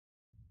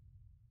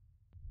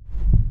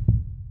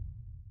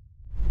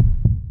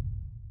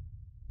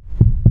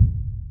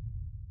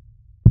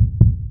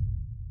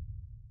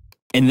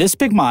In this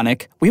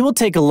Picmonic, we will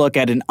take a look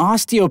at an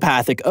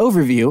osteopathic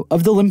overview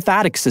of the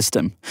lymphatic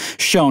system,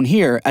 shown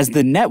here as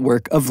the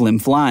network of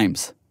lymph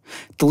limes.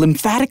 The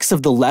lymphatics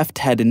of the left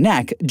head and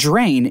neck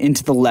drain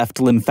into the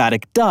left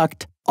lymphatic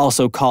duct,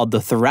 also called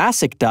the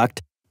thoracic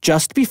duct,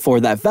 just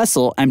before that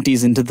vessel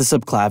empties into the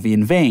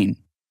subclavian vein.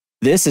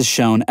 This is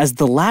shown as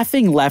the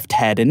laughing left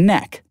head and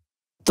neck.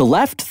 The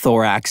left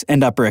thorax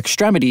and upper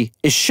extremity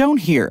is shown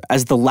here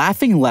as the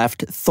laughing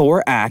left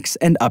thorax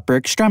and upper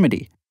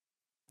extremity.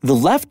 The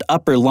left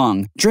upper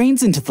lung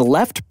drains into the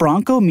left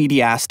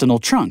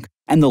bronchomediastinal trunk,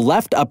 and the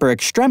left upper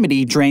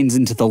extremity drains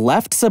into the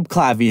left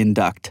subclavian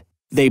duct.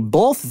 They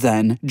both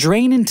then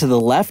drain into the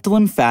left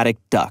lymphatic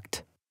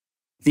duct.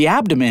 The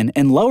abdomen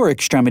and lower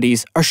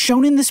extremities are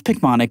shown in this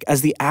Picmonic as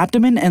the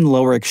abdomen and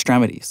lower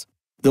extremities.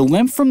 The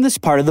lymph from this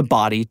part of the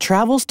body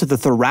travels to the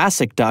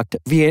thoracic duct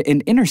via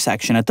an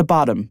intersection at the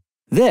bottom.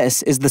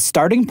 This is the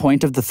starting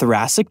point of the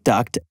thoracic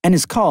duct and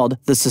is called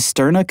the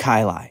cisterna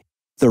chyli.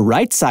 The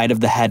right side of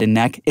the head and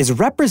neck is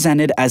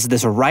represented as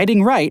this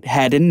writing right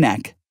head and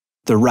neck.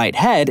 The right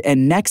head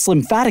and neck's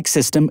lymphatic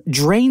system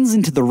drains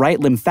into the right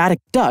lymphatic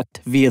duct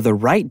via the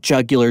right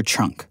jugular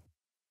trunk.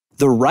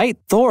 The right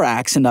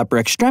thorax and upper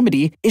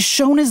extremity is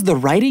shown as the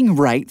writing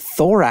right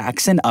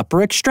thorax and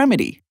upper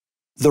extremity.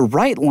 The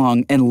right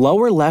lung and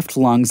lower left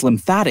lung's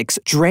lymphatics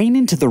drain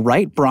into the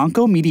right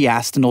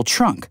bronchomediastinal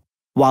trunk,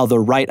 while the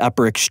right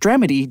upper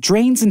extremity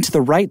drains into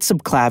the right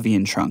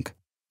subclavian trunk.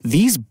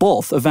 These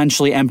both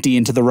eventually empty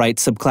into the right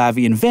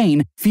subclavian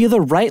vein via the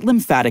right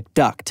lymphatic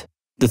duct.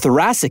 The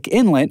thoracic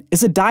inlet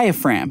is a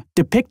diaphragm,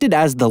 depicted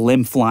as the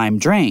lymph lime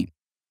drain.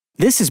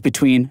 This is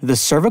between the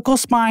cervical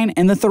spine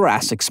and the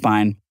thoracic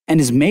spine, and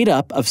is made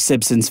up of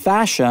Simpson's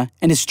fascia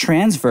and is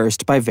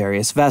transversed by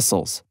various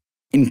vessels,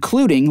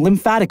 including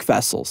lymphatic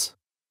vessels.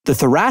 The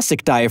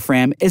thoracic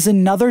diaphragm is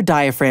another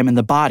diaphragm in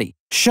the body,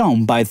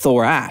 shown by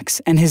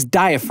thorax and his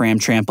diaphragm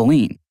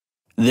trampoline.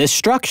 This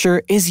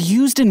structure is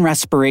used in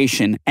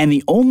respiration, and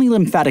the only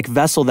lymphatic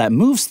vessel that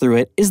moves through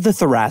it is the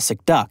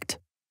thoracic duct.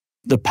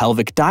 The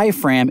pelvic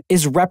diaphragm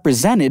is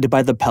represented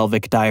by the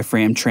pelvic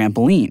diaphragm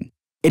trampoline.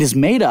 It is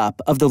made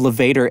up of the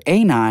levator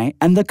ani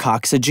and the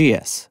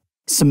coccygeus.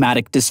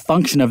 Somatic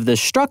dysfunction of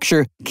this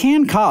structure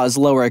can cause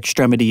lower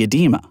extremity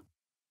edema.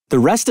 The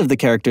rest of the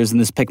characters in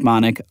this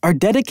Picmonic are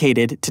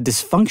dedicated to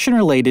dysfunction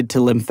related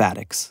to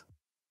lymphatics.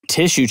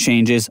 Tissue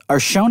changes are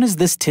shown as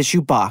this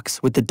tissue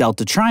box with the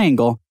delta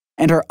triangle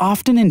and are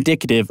often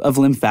indicative of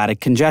lymphatic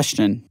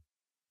congestion.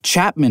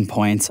 Chapman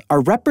points are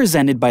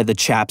represented by the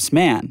CHAPS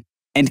man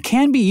and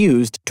can be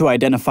used to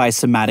identify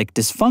somatic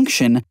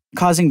dysfunction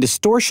causing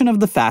distortion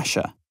of the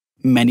fascia.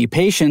 Many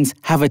patients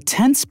have a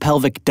tense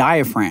pelvic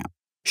diaphragm,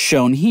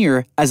 shown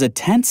here as a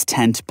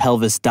tense-tent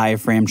pelvis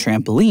diaphragm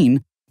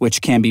trampoline,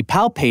 which can be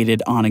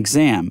palpated on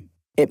exam.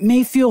 It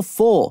may feel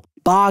full,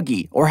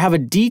 boggy, or have a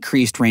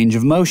decreased range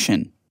of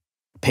motion.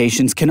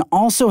 Patients can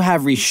also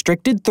have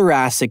restricted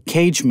thoracic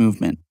cage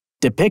movement,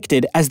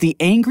 depicted as the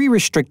angry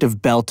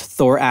restrictive belt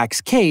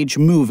thorax cage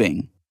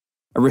moving.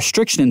 A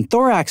restriction in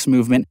thorax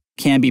movement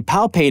can be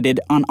palpated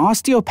on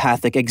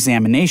osteopathic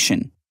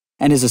examination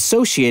and is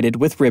associated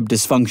with rib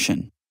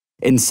dysfunction.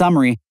 In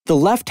summary, the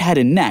left head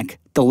and neck,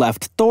 the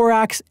left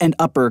thorax and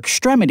upper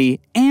extremity,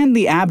 and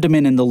the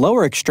abdomen and the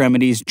lower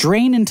extremities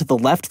drain into the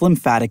left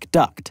lymphatic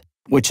duct,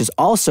 which is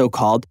also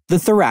called the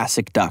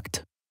thoracic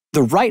duct.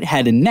 The right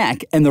head and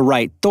neck and the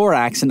right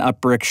thorax and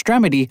upper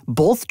extremity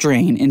both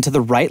drain into the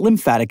right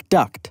lymphatic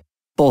duct.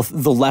 Both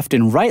the left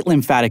and right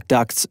lymphatic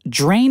ducts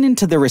drain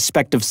into their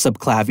respective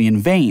subclavian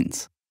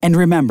veins. And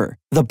remember,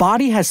 the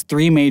body has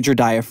three major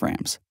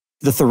diaphragms: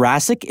 the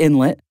thoracic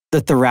inlet,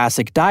 the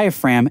thoracic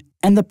diaphragm,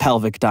 and the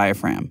pelvic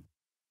diaphragm.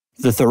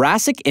 The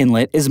thoracic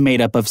inlet is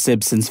made up of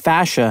Simpson's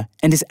fascia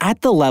and is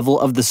at the level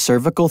of the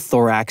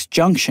cervical-thorax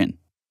junction.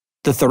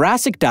 The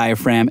thoracic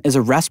diaphragm is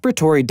a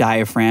respiratory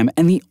diaphragm,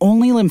 and the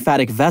only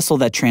lymphatic vessel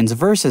that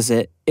transverses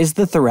it is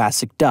the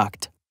thoracic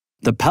duct.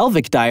 The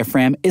pelvic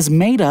diaphragm is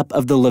made up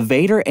of the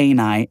levator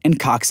ani and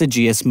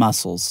coccygeus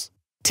muscles.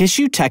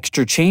 Tissue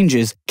texture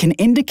changes can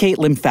indicate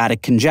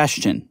lymphatic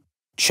congestion.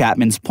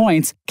 Chapman's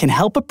points can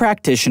help a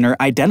practitioner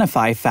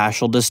identify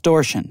fascial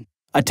distortion.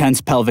 A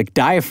tense pelvic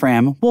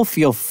diaphragm will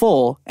feel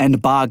full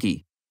and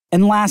boggy.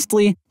 And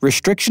lastly,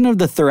 restriction of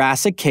the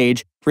thoracic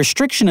cage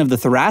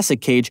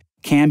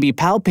can be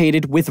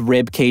palpated with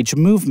rib cage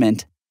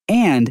movement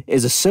and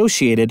is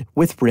associated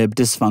with rib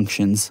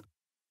dysfunctions.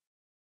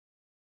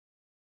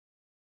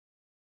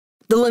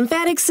 The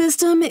lymphatic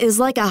system is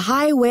like a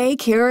highway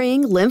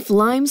carrying lymph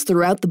limes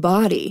throughout the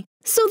body.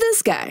 So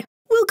this guy,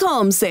 we'll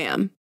call him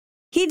Sam.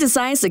 He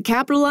decides to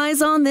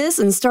capitalize on this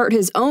and start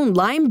his own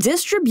lime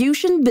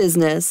distribution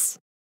business.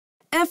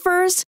 At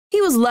first,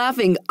 he was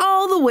laughing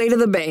all the way to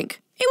the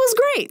bank. It was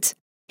great.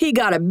 He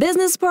got a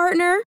business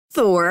partner,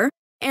 Thor,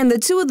 and the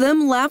two of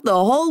them laughed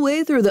the whole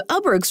way through the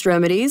upper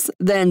extremities,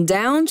 then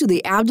down to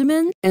the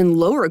abdomen and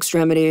lower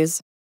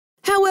extremities.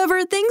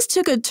 However, things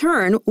took a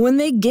turn when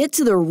they get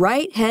to the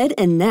right head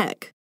and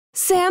neck.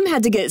 Sam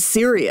had to get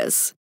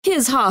serious.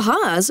 His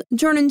ha-has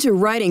turned into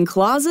writing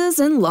clauses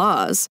and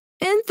laws,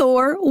 and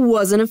Thor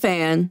wasn't a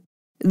fan.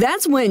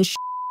 That's when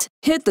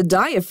hit the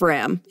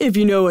diaphragm, if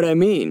you know what I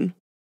mean.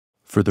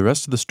 For the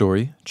rest of the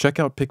story, check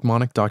out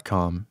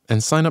Picmonic.com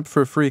and sign up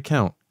for a free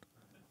account.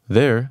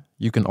 There,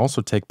 you can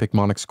also take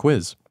Picmonic's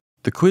quiz.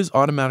 The quiz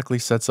automatically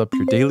sets up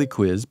your daily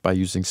quiz by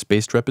using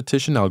spaced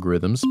repetition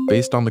algorithms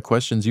based on the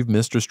questions you've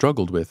missed or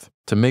struggled with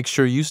to make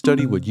sure you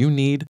study what you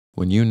need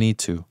when you need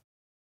to.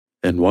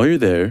 And while you're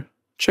there,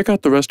 check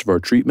out the rest of our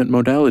treatment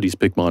modalities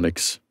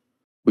Picmonics.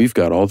 We've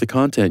got all the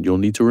content you'll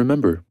need to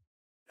remember.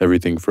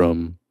 Everything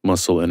from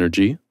muscle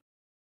energy,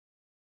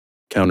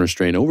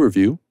 counterstrain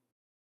overview,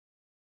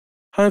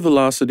 high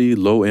velocity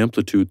low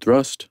amplitude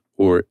thrust,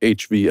 or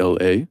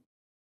HVLA,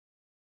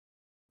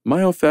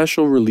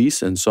 myofascial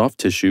release and soft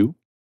tissue,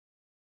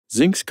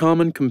 Zinc's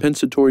common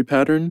compensatory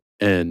pattern,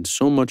 and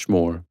so much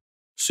more,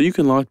 so you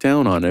can lock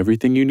down on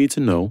everything you need to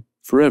know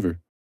forever.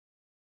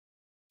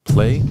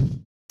 Play,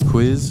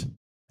 quiz,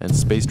 and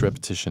spaced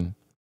repetition.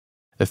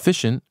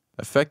 Efficient,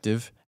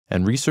 effective,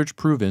 and research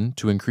proven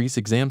to increase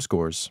exam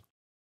scores.